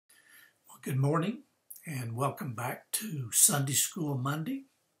Good morning and welcome back to Sunday School Monday.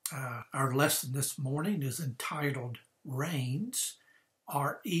 Our lesson this morning is entitled Reigns,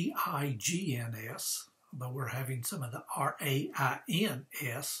 R-E-I-G-N-S, although we're having some of the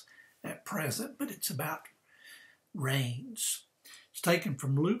R-A-I-N-S at present, but it's about reigns. It's taken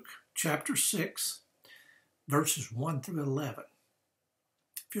from Luke chapter 6, verses 1 through 11.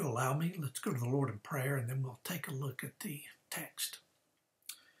 If you'll allow me, let's go to the Lord in prayer and then we'll take a look at the text.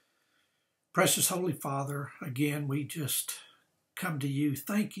 Precious Holy Father, again, we just come to you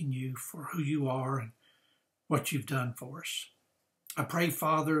thanking you for who you are and what you've done for us. I pray,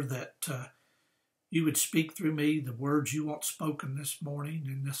 Father, that you would speak through me the words you want spoken this morning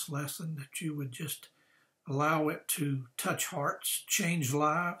in this lesson, that you would just allow it to touch hearts, change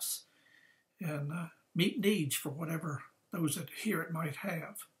lives, and meet needs for whatever those that hear it might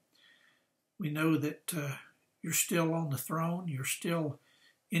have. We know that you're still on the throne, you're still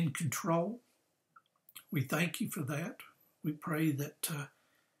in control. We thank you for that. We pray that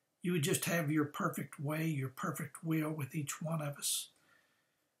you would just have your perfect way, your perfect will with each one of us.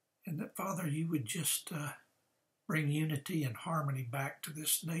 And that, Father, you would just bring unity and harmony back to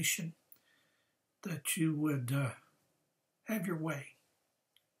this nation, that you would have your way.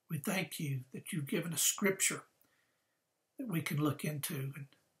 We thank you that you've given us scripture that we can look into and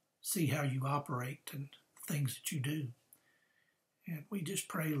see how you operate and things that you do. And we just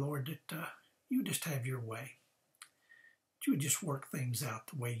pray, Lord, that you would just have your way. That you would just work things out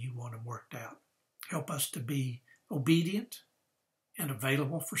the way you want them worked out. Help us to be obedient and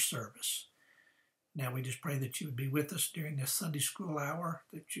available for service. Now we just pray that you would be with us during this Sunday school hour,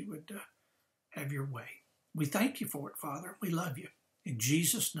 that you would have your way. We thank you for it, Father. We love you. In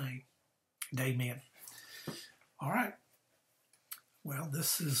Jesus' name, and amen. All right. Well,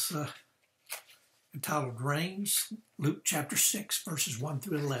 this is entitled Reigns, Luke chapter 6, verses 1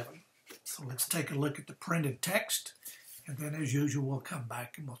 through 11. So let's take a look at the printed text, and then as usual, we'll come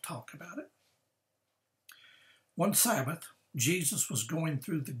back and we'll talk about it. One Sabbath, Jesus was going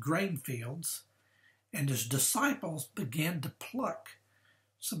through the grain fields, and his disciples began to pluck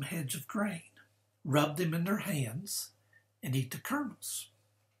some heads of grain, rub them in their hands, and eat the kernels.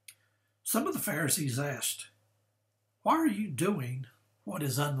 Some of the Pharisees asked, "Why are you doing what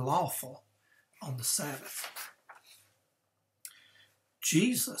is unlawful on the Sabbath?"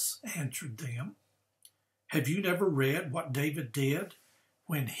 Jesus answered them, "Have you never read what David did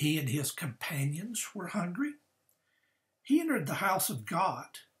when he and his companions were hungry? He entered the house of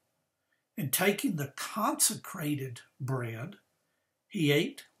God, and taking the consecrated bread, he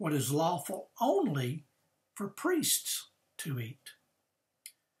ate what is lawful only for priests to eat.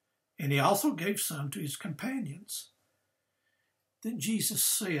 And he also gave some to his companions. Then Jesus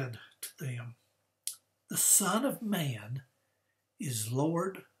said to them, 'The Son of Man is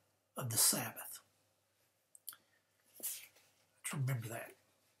Lord of the Sabbath.'" Let's remember that.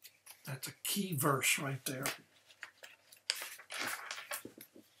 That's a key verse right there.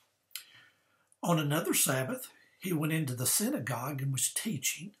 On another Sabbath, he went into the synagogue and was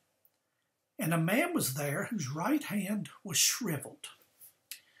teaching, and a man was there whose right hand was shriveled.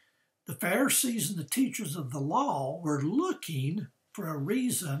 The Pharisees and the teachers of the law were looking for a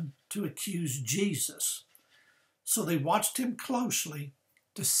reason to accuse Jesus. So they watched him closely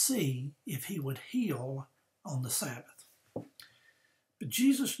to see if he would heal on the Sabbath. But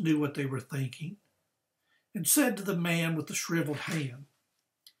Jesus knew what they were thinking and said to the man with the shriveled hand,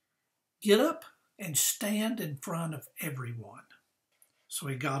 "Get up and stand in front of everyone." So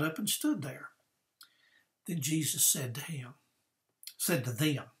he got up and stood there. Then Jesus said to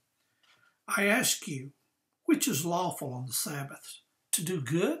them, "I ask you, which is lawful on the Sabbath, to do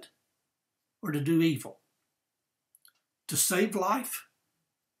good or to do evil? To save life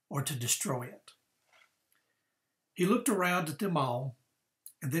or to destroy it?" He looked around at them all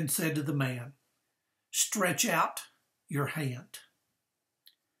and then said to the man, "Stretch out your hand."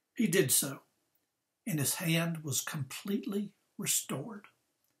 He did so, and his hand was completely restored.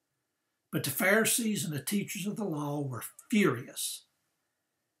 But the Pharisees and the teachers of the law were furious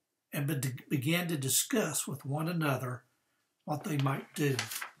and began to discuss with one another what they might do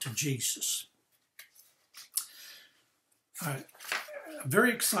to Jesus. All right. A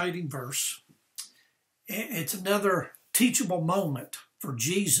very exciting verse. It's another teachable moment for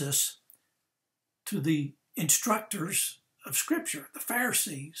Jesus to the instructors of Scripture, the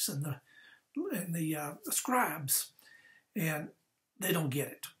Pharisees and the scribes, and they don't get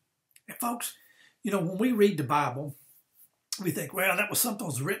it. And folks, when we read the Bible, we think, well, that was something that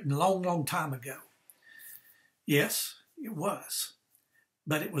was written a long, long time ago. Yes, it was.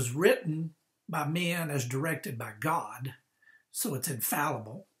 But it was written by men as directed by God, so it's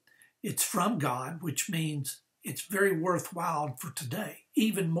infallible. It's from God, which means it's very worthwhile for today.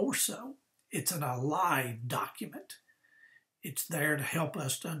 Even more so, it's an alive document. It's there to help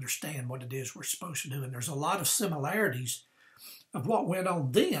us to understand what it is we're supposed to do. And there's a lot of similarities of what went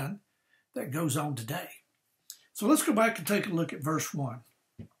on then that goes on today. So let's go back and take a look at verse 1.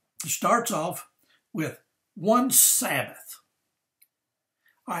 It starts off with one Sabbath.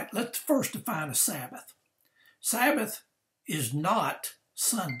 All right, let's first define a Sabbath. Sabbath is not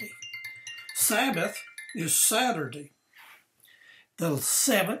Sunday. Sabbath is Saturday, the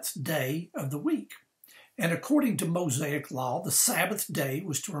seventh day of the week. And according to Mosaic law, the Sabbath day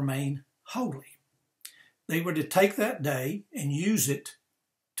was to remain holy. They were to take that day and use it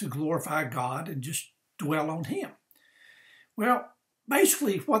to glorify God and just dwell on Him. Well,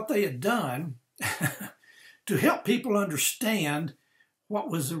 basically what they had done to help people understand what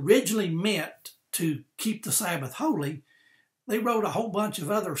was originally meant to keep the Sabbath holy, they wrote a whole bunch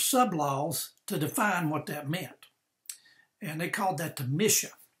of other sub-laws to define what that meant. And they called that the Mishnah.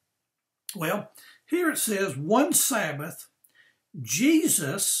 Well, here it says, one Sabbath,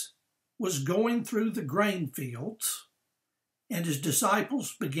 Jesus was going through the grain fields, and his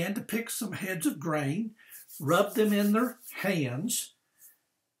disciples began to pick some heads of grain, rub them in their hands,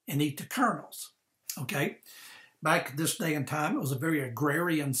 and eat the kernels. Okay? Back this day and time, it was a very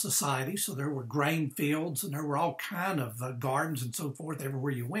agrarian society, so there were grain fields and there were all kind of gardens and so forth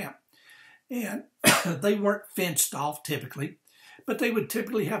everywhere you went. And they weren't fenced off typically, but they would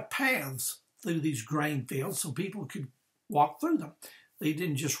typically have paths through these grain fields so people could walk through them. They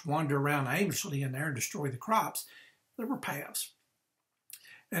didn't just wander around aimlessly in there and destroy the crops. There were paths.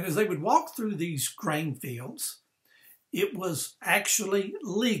 And as they would walk through these grain fields, it was actually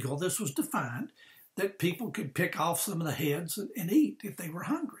legal, this was defined, that people could pick off some of the heads and eat if they were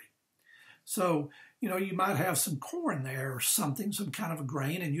hungry. So, you might have some corn there or something, some kind of a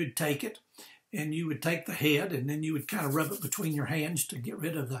grain, and you'd take it, and you would take the head, and then you would kind of rub it between your hands to get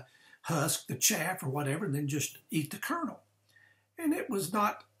rid of the husk, the chaff, or whatever, and then just eat the kernel. And it was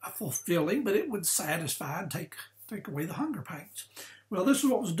not fulfilling, but it would satisfy and take away the hunger pangs. Well, this is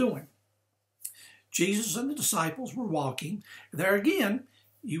what was doing. Jesus and the disciples were walking. There again,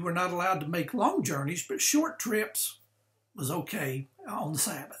 you were not allowed to make long journeys, but short trips was okay on the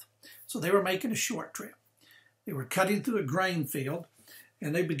Sabbath. So they were making a short trip. They were cutting through a grain field,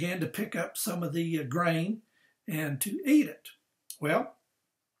 and they began to pick up some of the grain and to eat it. Well,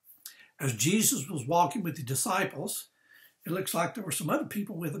 as Jesus was walking with the disciples, it looks like there were some other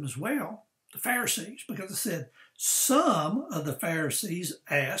people with him as well, the Pharisees, because it said, some of the Pharisees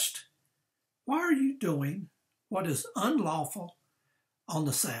asked, why are you doing what is unlawful on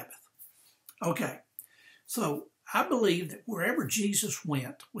the Sabbath? Okay, so I believe that wherever Jesus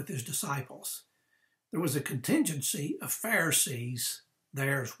went with his disciples, there was a contingency of Pharisees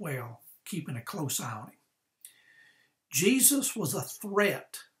there as well, keeping a close eye on him. Jesus was a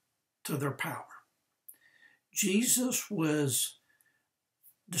threat to their power. Jesus was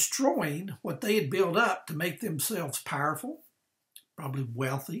destroying what they had built up to make themselves powerful, probably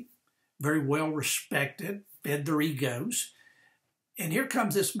wealthy, very well respected, fed their egos. And here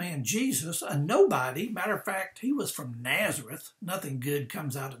comes this man, Jesus, a nobody. Matter of fact, he was from Nazareth. Nothing good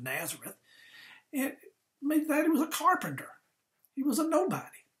comes out of Nazareth. And maybe that he was a carpenter. He was a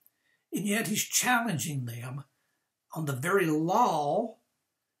nobody. And yet he's challenging them on the very law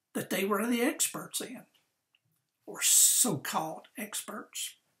that they were the experts in, or so-called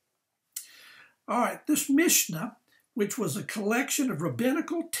experts. All right, this Mishnah, which was a collection of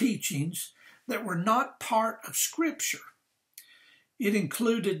rabbinical teachings that were not part of Scripture, it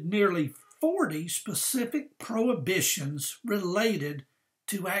included nearly 40 specific prohibitions related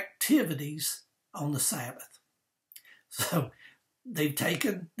to activities on the Sabbath. So they've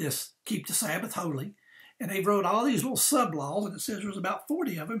taken this, keep the Sabbath holy, and they wrote all these little sub-laws, and it says there's about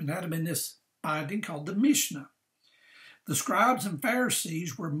 40 of them, and that had been this binding called the Mishnah. The scribes and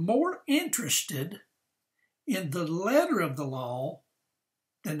Pharisees were more interested in the letter of the law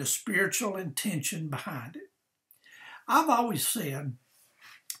than the spiritual intention behind it. I've always said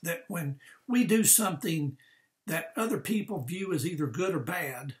that when we do something that other people view as either good or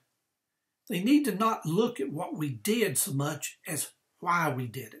bad, they need to not look at what we did so much as why we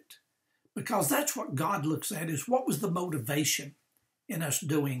did it. Because that's what God looks at, is what was the motivation in us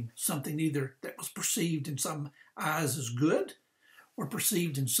doing something either that was perceived in some eyes as good or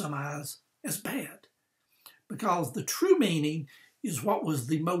perceived in some eyes as bad. Because the true meaning is what was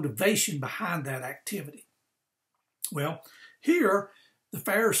the motivation behind that activity. Well, here the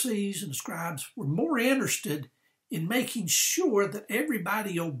Pharisees and the scribes were more interested in making sure that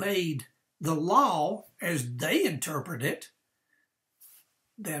everybody obeyed the law as they interpret it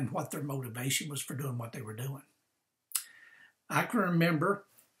than what their motivation was for doing what they were doing. I can remember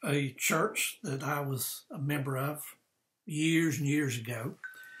a church that I was a member of years and years ago.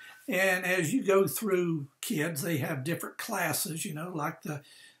 And as you go through kids, they have different classes, like the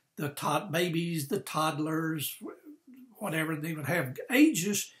babies, the toddlers, whatever. They would have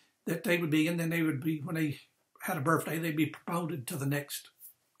ages that they would be, and then they would be, when they had a birthday, they'd be promoted to the next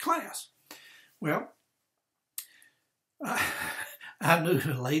class. Well, I knew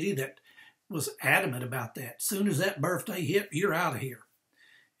a lady that was adamant about that. As soon as that birthday hit, you're out of here.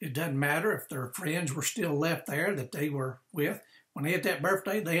 It doesn't matter if their friends were still left there that they were with. When they had that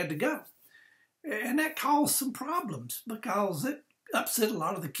birthday, they had to go. And that caused some problems because it upset a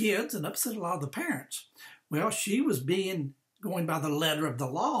lot of the kids and upset a lot of the parents. Well, she was going by the letter of the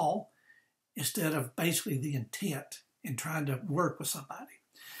law instead of basically the intent in trying to work with somebody.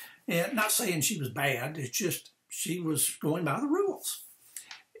 And not saying she was bad, it's just she was going by the rules.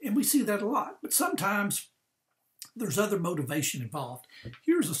 And we see that a lot. But sometimes there's other motivation involved.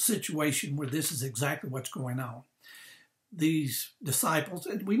 Here's a situation where this is exactly what's going on. These disciples,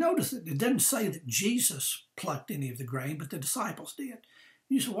 and we notice that it doesn't say that Jesus plucked any of the grain, but the disciples did.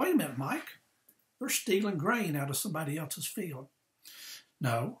 You say, wait a minute, Mike. They're stealing grain out of somebody else's field.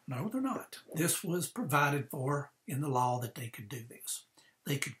 No, they're not. This was provided for in the law that they could do this.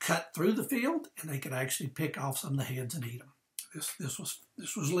 They could cut through the field, and they could actually pick off some of the heads and eat them. This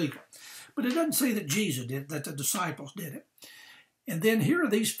was legal. But it doesn't say that Jesus did, that the disciples did it. And then here are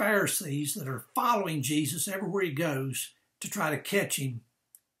these Pharisees that are following Jesus everywhere he goes to try to catch him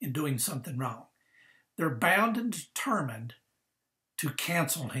in doing something wrong. They're bound and determined to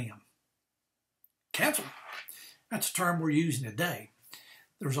cancel him. Cancel. That's a term we're using today.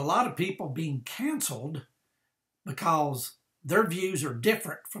 There's a lot of people being canceled because their views are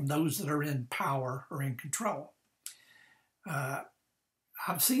different from those that are in power or in control.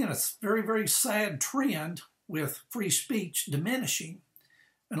 I'm seeing a very, very sad trend with free speech diminishing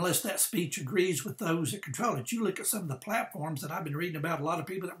unless that speech agrees with those that control it. You look at some of the platforms that I've been reading about, a lot of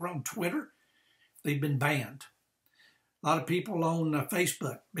people that were on Twitter, they've been banned. A lot of people on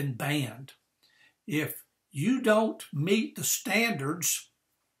Facebook been banned. If you don't meet the standards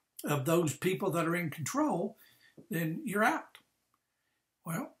of those people that are in control, then you're out.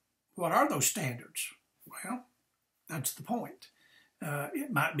 Well, what are those standards? Well, that's the point.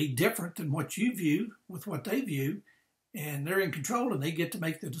 It might be different than what you view with what they view, and they're in control and they get to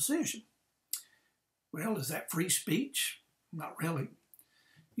make the decision. Well, is that free speech? Not really.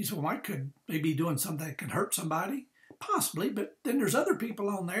 You say, well, Mike, could they be doing something that can hurt somebody? Possibly, but then there's other people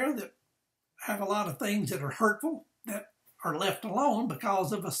on there that have a lot of things that are hurtful that are left alone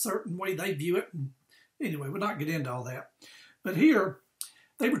because of a certain way they view it. And anyway, we'll not get into all that. But here,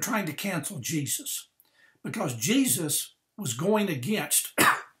 they were trying to cancel Jesus because Jesus was going against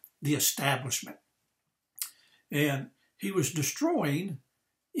the establishment. And he was destroying,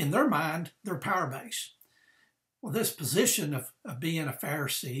 in their mind, their power base. Well, this position of being a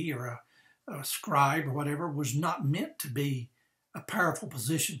Pharisee or a scribe or whatever was not meant to be a powerful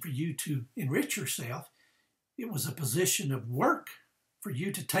position for you to enrich yourself. It was a position of work for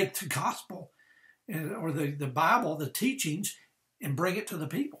you to take the gospel or the Bible, the teachings, and bring it to the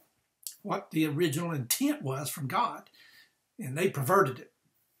people. What the original intent was from God. And they perverted it.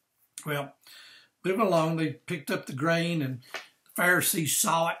 Well, moving along, they picked up the grain, and the Pharisees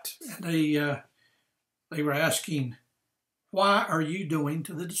saw it, and they were asking, why are you doing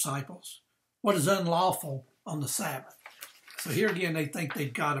to the disciples what is unlawful on the Sabbath? So here again, they think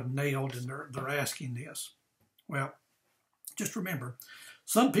they've got them nailed, and they're asking this. Well, just remember,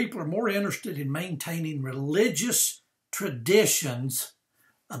 some people are more interested in maintaining religious traditions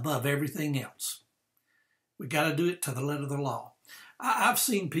above everything else. We got to do it to the letter of the law. I've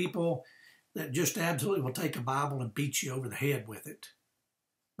seen people that just absolutely will take a Bible and beat you over the head with it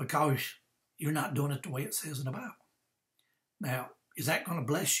because you're not doing it the way it says in the Bible. Now, is that going to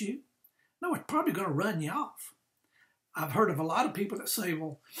bless you? No, it's probably going to run you off. I've heard of a lot of people that say,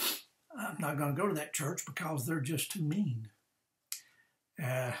 well, I'm not going to go to that church because they're just too mean.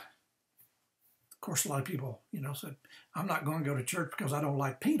 Of course, a lot of people, said, I'm not going to go to church because I don't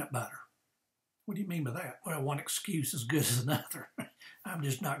like peanut butter. What do you mean by that? Well, one excuse is good as another. I'm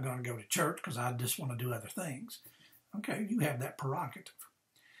just not going to go to church because I just want to do other things. Okay, you have that prerogative.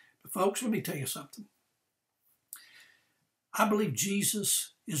 But folks, let me tell you something. I believe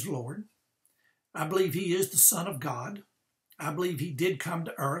Jesus is Lord. I believe he is the Son of God. I believe he did come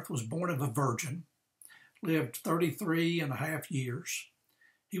to earth, was born of a virgin, lived 33 and a half years.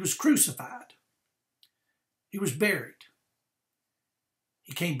 He was crucified. He was buried.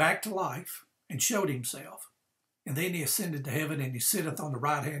 He came back to life and showed himself. And then he ascended to heaven, and he sitteth on the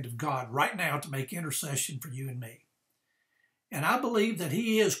right hand of God right now to make intercession for you and me. And I believe that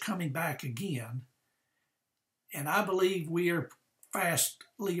he is coming back again. And I believe we are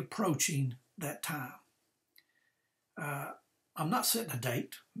fastly approaching that time. I'm not setting a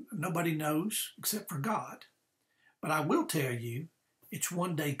date. Nobody knows except for God. But I will tell you, it's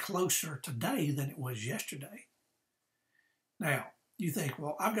one day closer today than it was yesterday. Now, you think,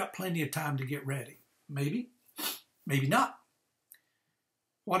 well, I've got plenty of time to get ready. Maybe, maybe not.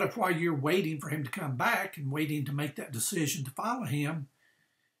 What if while you're waiting for him to come back and waiting to make that decision to follow him,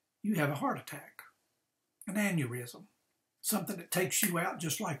 you have a heart attack, an aneurysm, something that takes you out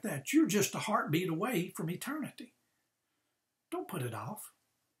just like that? You're just a heartbeat away from eternity. Don't put it off.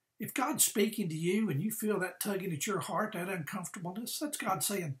 If God's speaking to you and you feel that tugging at your heart, that uncomfortableness, that's God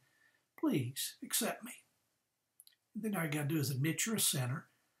saying, please accept me. Then all you got to do is admit you're a sinner,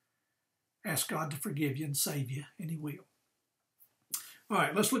 ask God to forgive you and save you, and he will. All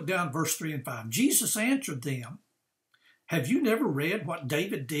right, let's look down at verse 3 and 5. Jesus answered them, have you never read what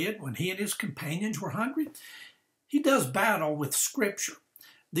David did when he and his companions were hungry? He does battle with Scripture.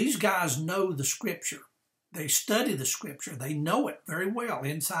 These guys know the Scripture. They study the Scripture. They know it very well,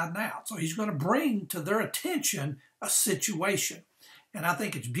 inside and out. So he's going to bring to their attention a situation. And I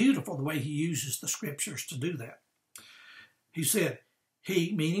think it's beautiful the way he uses the Scriptures to do that. He said,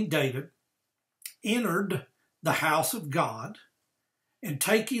 he, meaning David, entered the house of God, and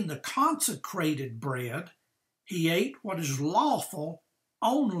taking the consecrated bread, he ate what is lawful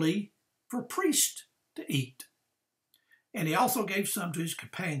only for priests to eat. And he also gave some to his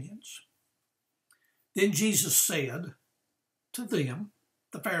companions. Then Jesus said to them,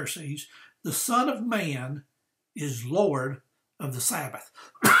 the Pharisees, the Son of Man is Lord of the Sabbath.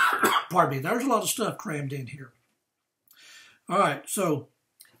 Pardon me, there's a lot of stuff crammed in here. All right, so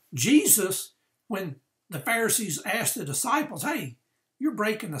Jesus, when the Pharisees asked the disciples, hey, you're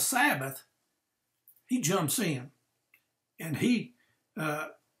breaking the Sabbath, he jumps in and he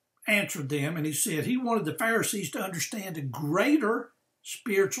answered them, and he said he wanted the Pharisees to understand a greater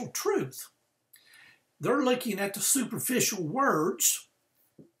spiritual truth. They're looking at the superficial words,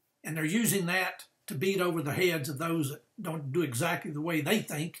 and they're using that to beat over the heads of those that don't do exactly the way they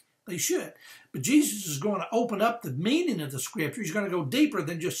think they should. But Jesus is going to open up the meaning of the Scripture. He's going to go deeper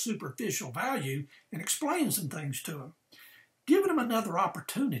than just superficial value and explain some things to them, giving them another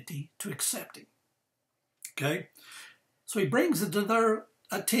opportunity to accept him. Okay? So he brings into their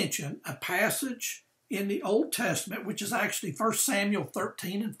attention a passage in the Old Testament, which is actually 1 Samuel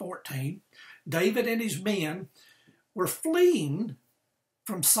 13 and 14. David and his men were fleeing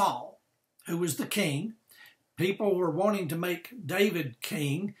from Saul, who was the king. People were wanting to make David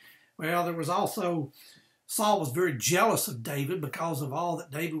king. Well, there was also, Saul was very jealous of David because of all that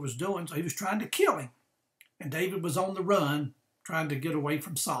David was doing, so he was trying to kill him. And David was on the run, trying to get away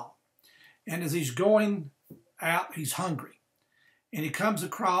from Saul. And as he's going out, he's hungry. And he comes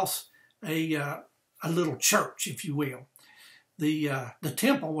across a little church, if you will. The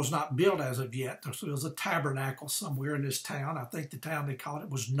temple was not built as of yet. There was a tabernacle somewhere in this town. I think the town they called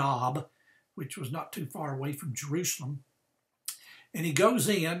it was Nob, which was not too far away from Jerusalem. And he goes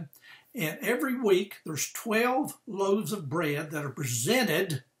in, and every week there's 12 loaves of bread that are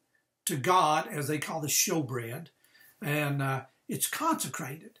presented to God, as they call the showbread, and it's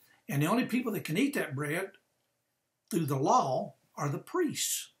consecrated. And the only people that can eat that bread through the law are the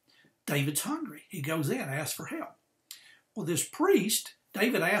priests. David's hungry. He goes in, asks for help. Well, this priest,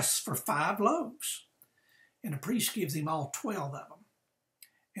 David asks for 5 loaves, and the priest gives him all 12 of them.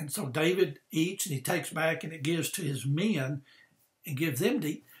 And so David eats, and he takes back, and it gives to his men, and gives them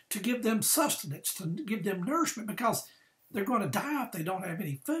to give them sustenance, to give them nourishment, because they're going to die if they don't have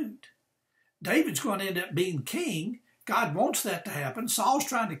any food. David's going to end up being king. God wants that to happen. Saul's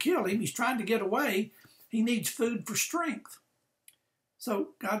trying to kill him. He's trying to get away. He needs food for strength. So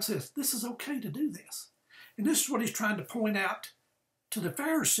God says, this is okay to do this. And this is what he's trying to point out to the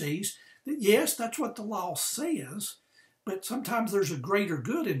Pharisees, that yes, that's what the law says, but sometimes there's a greater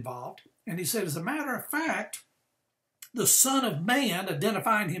good involved. And he said, as a matter of fact, the Son of Man,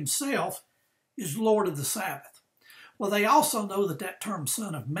 identifying himself, is Lord of the Sabbath. Well, they also know that that term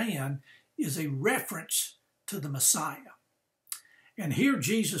Son of Man is a reference to the Messiah. And here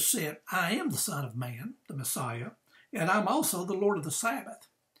Jesus said, I am the Son of Man, the Messiah, and I'm also the Lord of the Sabbath,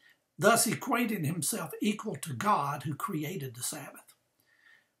 thus equating himself equal to God who created the Sabbath.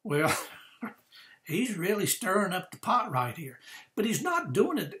 Well, he's really stirring up the pot right here. But he's not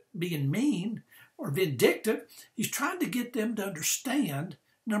doing it being mean or vindictive. He's trying to get them to understand,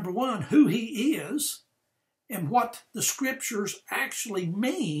 number one, who he is and what the Scriptures actually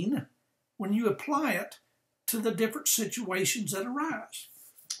mean when you apply it to the different situations that arise.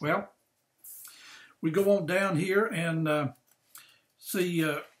 Well, we go on down here and see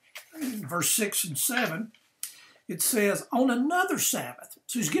verse 6 and 7. It says, on another Sabbath.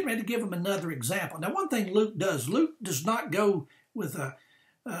 So he's getting ready to give them another example. Now, one thing Luke does not go with a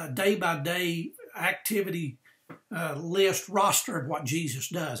day-by-day activity list, roster of what Jesus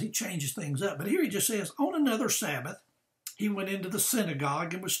does. He changes things up. But here he just says, on another Sabbath, he went into the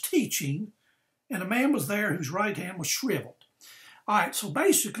synagogue and was teaching, and a man was there whose right hand was shriveled. All right, so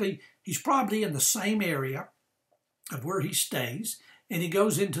basically, he's probably in the same area of where he stays, and he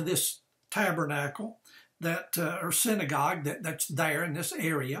goes into this tabernacle that or synagogue that's there in this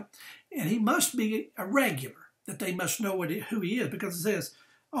area, and he must be a regular, that they must know who he is, because it says,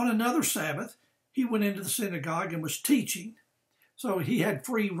 on another Sabbath, he went into the synagogue and was teaching. So he had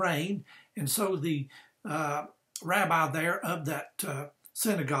free reign, and so the rabbi there of that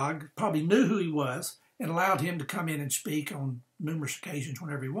synagogue probably knew who he was and allowed him to come in and speak on numerous occasions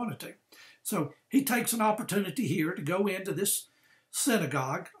whenever he wanted to. So he takes an opportunity here to go into this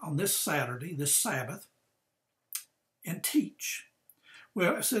synagogue on this Saturday, this Sabbath, and teach.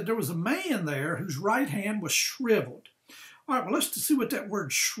 Well, it said there was a man there whose right hand was shriveled. All right, well, let's see what that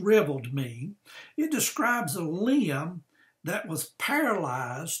word shriveled means. It describes a limb that was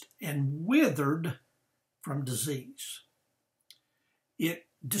paralyzed and withered from disease. It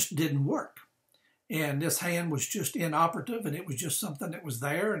just didn't work. And this hand was just inoperative, and it was just something that was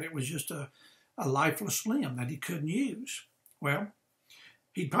there, and it was just a lifeless limb that he couldn't use. Well,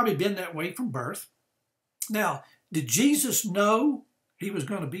 he'd probably been that way from birth. Now, did Jesus know he was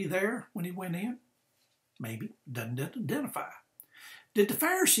going to be there when he went in? Maybe. Doesn't identify. Did the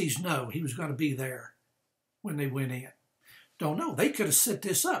Pharisees know he was going to be there when they went in? Don't know. They could have set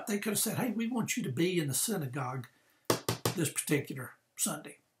this up. They could have said, hey, we want you to be in the synagogue this particular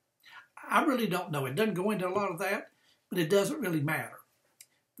Sunday. I really don't know. It doesn't go into a lot of that, but it doesn't really matter.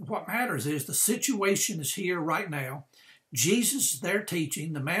 What matters is the situation is here right now. Jesus is there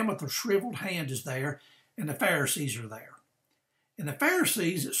teaching. The man with the shriveled hand is there, and the Pharisees are there. And the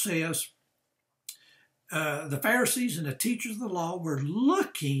Pharisees, it says, the Pharisees and the teachers of the law were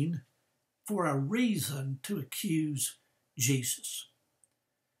looking for a reason to accuse Jesus.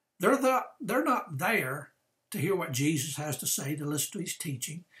 They're not there to hear what Jesus has to say, to listen to his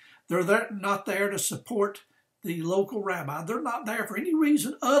teaching. They're not there to support the local rabbi. They're not there for any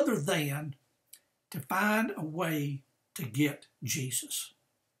reason other than to find a way to get Jesus.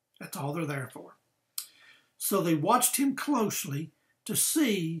 That's all they're there for. So they watched him closely to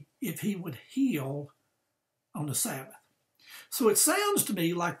see if he would heal on the Sabbath. So it sounds to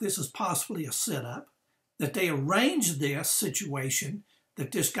me like this is possibly a setup, that they arranged this situation,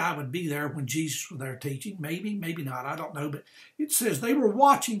 that this guy would be there when Jesus was there teaching. Maybe, maybe not, I don't know. But it says they were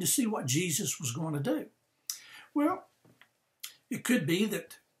watching to see what Jesus was going to do. Well, it could be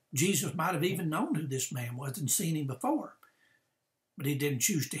that Jesus might have even known who this man was and seen him before, but he didn't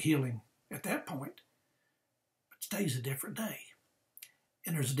choose to heal him at that point. But today's a different day,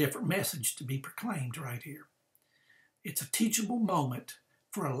 and there's a different message to be proclaimed right here. It's a teachable moment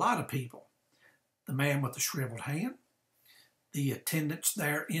for a lot of people. The man with the shriveled hand, the attendants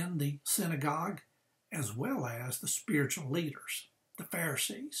there in the synagogue, as well as the spiritual leaders, the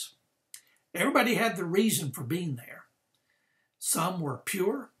Pharisees. Everybody had the reason for being there. Some were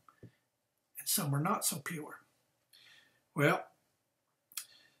pure, and some were not so pure. Well,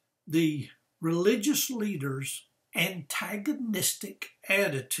 the religious leaders' antagonistic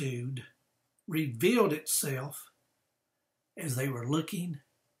attitude revealed itself as they were looking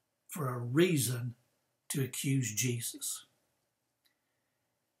for a reason to accuse Jesus.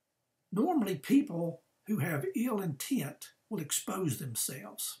 Normally, people who have ill intent will expose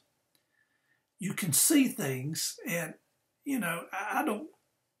themselves. You can see things, and, I don't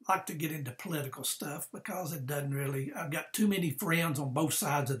like to get into political stuff because it doesn't really, I've got too many friends on both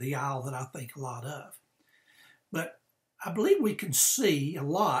sides of the aisle that I think a lot of. But I believe we can see a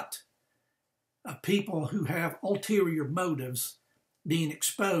lot of people who have ulterior motives being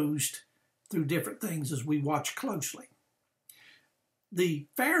exposed through different things as we watch closely. The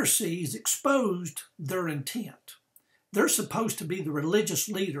Pharisees exposed their intent. They're supposed to be the religious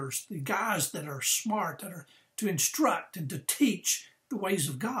leaders, the guys that are smart, that are to instruct and to teach the ways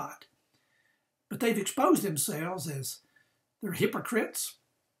of God. But they've exposed themselves as they're hypocrites.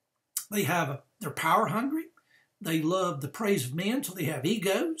 They're power hungry. They love the praise of men, so they have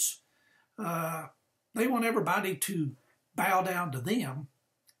egos. They want everybody to bow down to them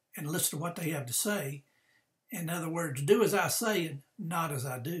and listen to what they have to say. In other words, do as I say and not as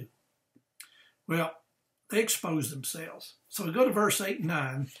I do. Well, they expose themselves. So we go to verse 8 and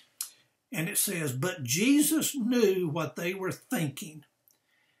 9, And it says, but Jesus knew what they were thinking.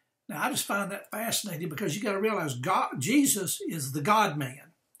 Now, I just find that fascinating because you got to realize Jesus is the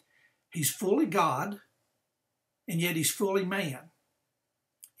God-man. He's fully God, and yet he's fully man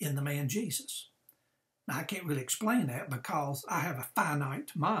in the man Jesus. Now, I can't really explain that because I have a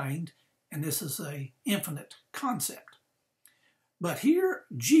finite mind, and this is an infinite concept. But here,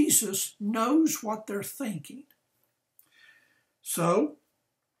 Jesus knows what they're thinking. So,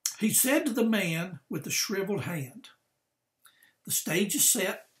 he said to the man with the shriveled hand, the stage is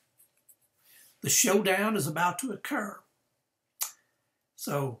set. The showdown is about to occur.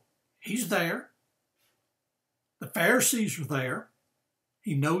 So, he's there. The Pharisees are there.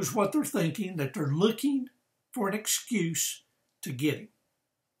 He knows what they're thinking, that they're looking for an excuse to get him.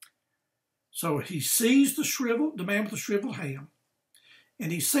 So he sees the man with the shriveled hand,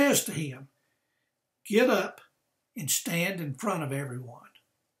 and he says to him, get up and stand in front of everyone.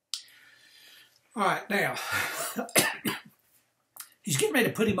 All right, now, he's getting ready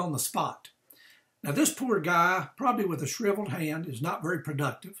to put him on the spot. Now, this poor guy, probably with a shriveled hand, is not very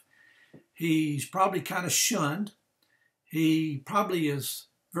productive. He's probably kind of shunned. He probably is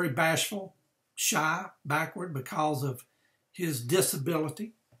very bashful, shy, backward because of his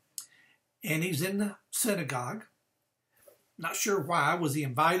disability. And he's in the synagogue. Not sure why. Was he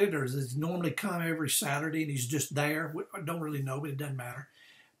invited, or does he normally come every Saturday and he's just there? I don't really know, but it doesn't matter.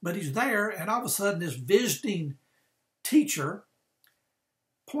 But he's there, and all of a sudden this visiting teacher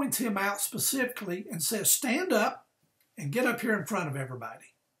points him out specifically and says, stand up and get up here in front of everybody.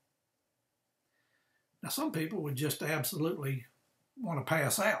 Now, some people would just absolutely want to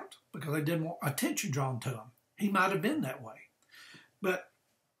pass out because they didn't want attention drawn to them. He might have been that way. But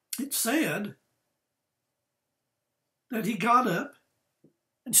it said that he got up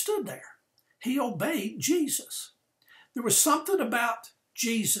and stood there. He obeyed Jesus. There was something about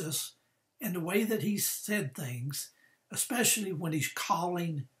Jesus and the way that he said things, especially when he's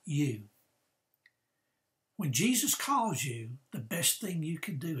calling you. When Jesus calls you, the best thing you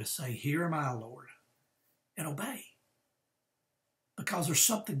can do is say, here am I, Lord, and obey. Because there's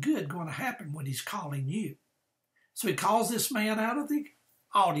something good going to happen when he's calling you. So he calls this man out of the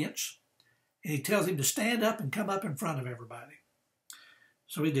audience, and he tells him to stand up and come up in front of everybody.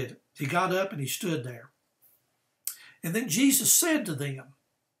 So he did it. He got up and he stood there. And then Jesus said to them,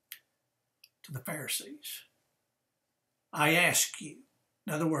 to the Pharisees, I ask you,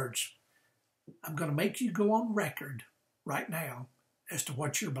 in other words, I'm going to make you go on record right now as to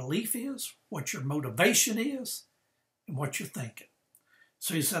what your belief is, what your motivation is, and what you're thinking.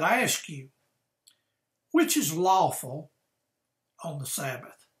 So he said, I ask you, which is lawful on the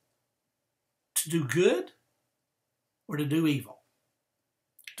Sabbath? To do good or to do evil?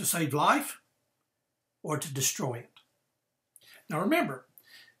 To save life or to destroy it? Now remember,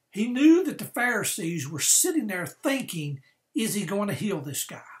 he knew that the Pharisees were sitting there thinking, is he going to heal this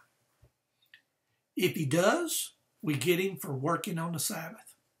guy? If he does, we get him for working on the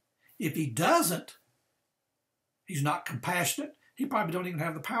Sabbath. If he doesn't, he's not compassionate. He probably don't even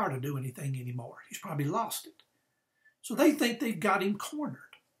have the power to do anything anymore. He's probably lost it. So they think they've got him cornered.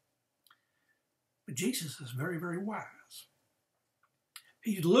 But Jesus is very, very wise.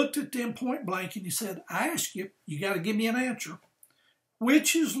 He looked at them point blank and he said, I ask you, you got to give me an answer.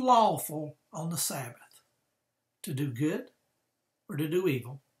 Which is lawful on the Sabbath? To do good or to do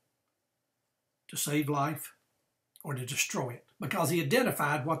evil? To save life or to destroy it? Because he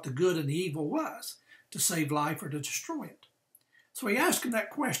identified what the good and the evil was, to save life or to destroy it. So he asked him that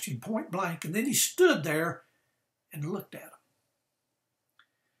question point blank, and then he stood there and looked at him.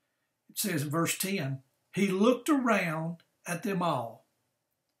 It says in verse 10, he looked around at them all,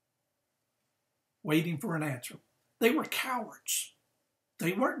 waiting for an answer. They were cowards.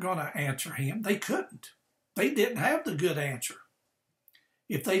 They weren't going to answer him. They couldn't. They didn't have the good answer.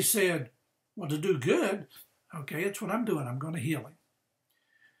 If they said, well, to do good, okay, that's what I'm doing. I'm going to heal him.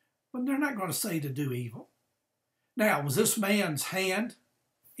 But they're not going to say to do evil. Now, was this man's hand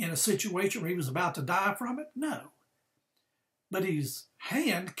in a situation where he was about to die from it? No. But his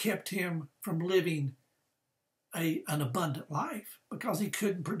hand kept him from living an abundant life because he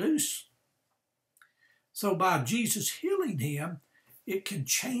couldn't produce. So by Jesus healing him, it can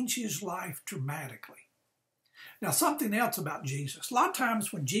change his life dramatically. Now, something else about Jesus. A lot of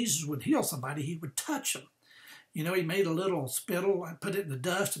times when Jesus would heal somebody, he would touch them. You know, he made a little spittle and put it in the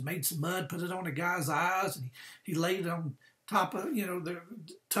dust and made some mud, put it on the guy's eyes, and he laid it on top of,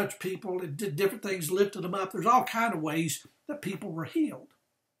 touched people and did different things, lifted them up. There's all kind of ways that people were healed.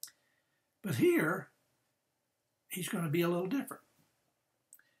 But here, he's going to be a little different.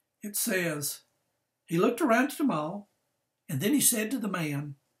 It says, he looked around at them all, and then he said to the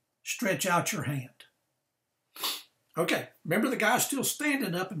man stretch out your hand. Okay, remember the guy's still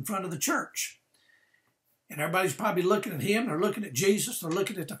standing up in front of the church. And everybody's probably looking at him. They're looking at Jesus. They're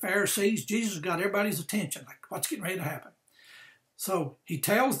looking at the Pharisees. Jesus got everybody's attention. Like, what's getting ready to happen? So he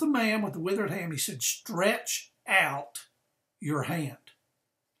tells the man with the withered hand, he said, stretch out your hand.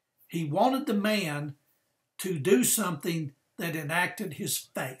 He wanted the man to do something that enacted his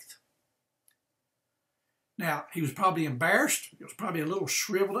faith. Now, he was probably embarrassed. It was probably a little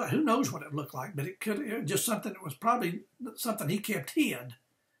shriveled up. Who knows what it looked like, but it was just something that was probably something he kept hid.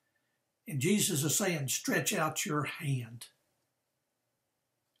 And Jesus is saying, stretch out your hand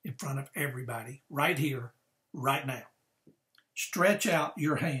in front of everybody, right here, right now. Stretch out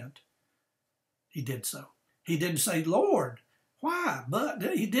your hand. He did so. He didn't say, Lord, why? But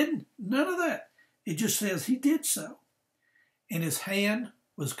he didn't, none of that. It just says he did so. And his hand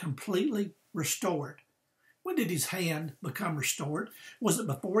was completely restored. When did his hand become restored? Was it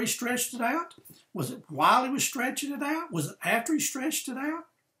before he stretched it out? Was it while he was stretching it out? Was it after he stretched it out?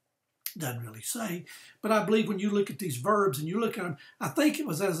 Doesn't really say. But I believe when you look at these verbs and you look at them, I think it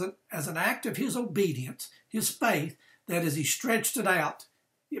was as an act of his obedience, his faith, that as he stretched it out,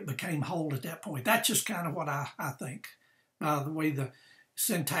 it became whole at that point. That's just kind of what I think, by the way the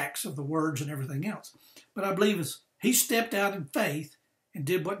syntax of the words and everything else. But I believe as he stepped out in faith and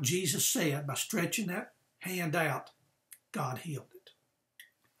did what Jesus said by stretching that hand out, God healed it.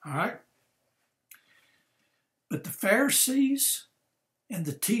 All right? But the Pharisees and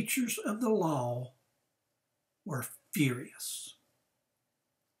the teachers of the law were furious.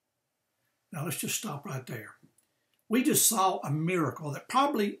 Now let's just stop right there. We just saw a miracle that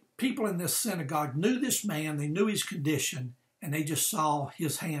probably people in this synagogue knew this man, they knew his condition, and they just saw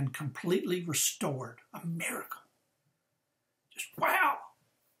his hand completely restored. A miracle. Just wow.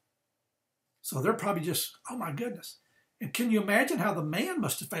 So they're probably just, oh my goodness. And can you imagine how the man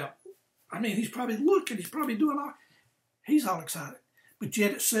must have felt? I mean, he's probably looking, he's probably doing all, he's all excited. But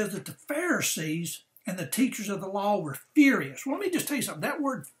yet it says that the Pharisees and the teachers of the law were furious. Well, let me just tell you something. That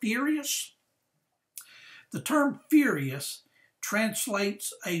word furious, the term furious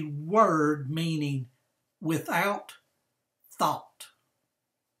translates a word meaning without thought,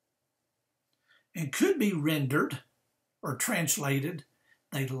 and could be rendered or translated,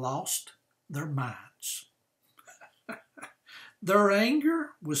 they lost their minds. Their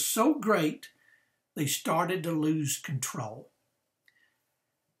anger was so great, they started to lose control.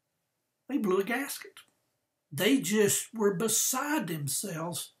 They blew a gasket. They just were beside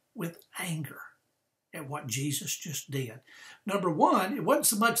themselves with anger at what Jesus just did. Number one, it wasn't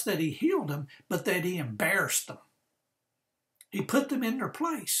so much that he healed them, but that he embarrassed them. He put them in their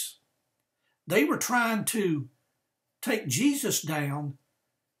place. They were trying to take Jesus down,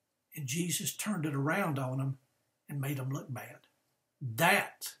 and Jesus turned it around on them and made them look bad.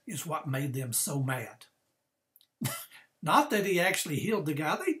 That is what made them so mad. Not that he actually healed the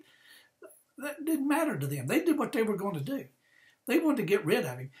guy. That didn't matter to them. They did what they were going to do. They wanted to get rid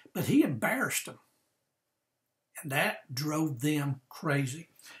of him, but he embarrassed them. And that drove them crazy.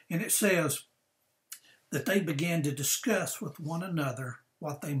 And it says that they began to discuss with one another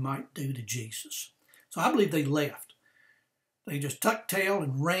what they might do to Jesus. So I believe they left. They just tucked tail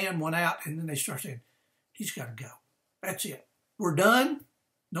and ran, went out, and then they started saying, he's got to go. That's it. We're done.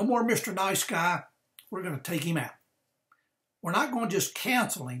 No more Mr. Nice Guy. We're going to take him out. We're not going to just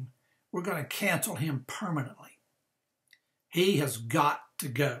cancel him. We're going to cancel him permanently. He has got to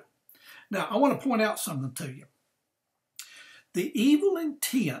go. Now, I want to point out something to you. The evil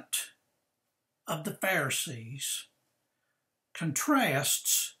intent of the Pharisees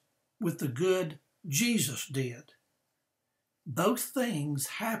contrasts with the good Jesus did. Both things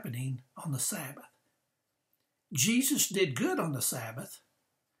happening on the Sabbath. Jesus did good on the Sabbath.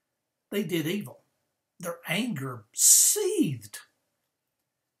 They did evil. Their anger seethed.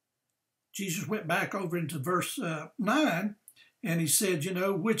 Jesus went back over into verse 9, and he said, you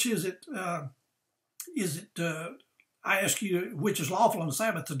know, which is it, I ask you, which is lawful on the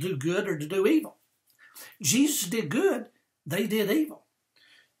Sabbath, to do good or to do evil? Jesus did good. They did evil.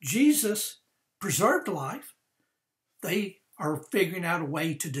 Jesus preserved life. They are figuring out a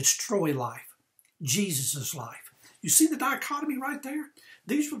way to destroy life. Jesus' life. You see the dichotomy right there?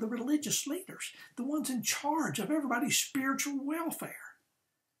 These were the religious leaders, the ones in charge of everybody's spiritual welfare.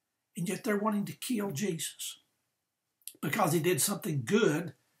 And yet they're wanting to kill Jesus because he did something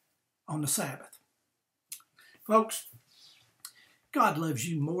good on the Sabbath. Folks, God loves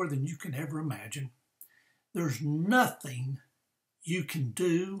you more than you can ever imagine. There's nothing you can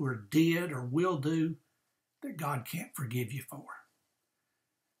do or did or will do that God can't forgive you for.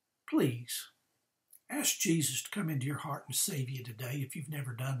 Please Ask Jesus to come into your heart and save you today if you've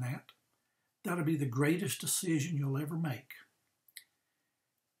never done that. That'll be the greatest decision you'll ever make.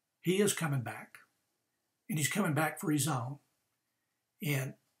 He is coming back, and he's coming back for his own.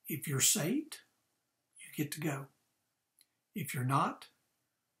 And if you're saved, you get to go. If you're not,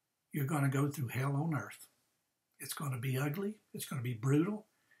 you're going to go through hell on earth. It's going to be ugly. It's going to be brutal.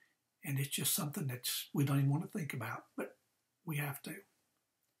 And it's just something that we don't even want to think about, but we have to.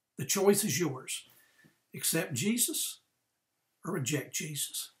 The choice is yours. Accept Jesus or reject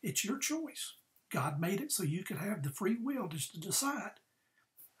Jesus. It's your choice. God made it so you could have the free will just to decide.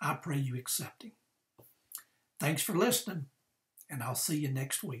 I pray you accept him. Thanks for listening, and I'll see you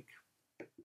next week.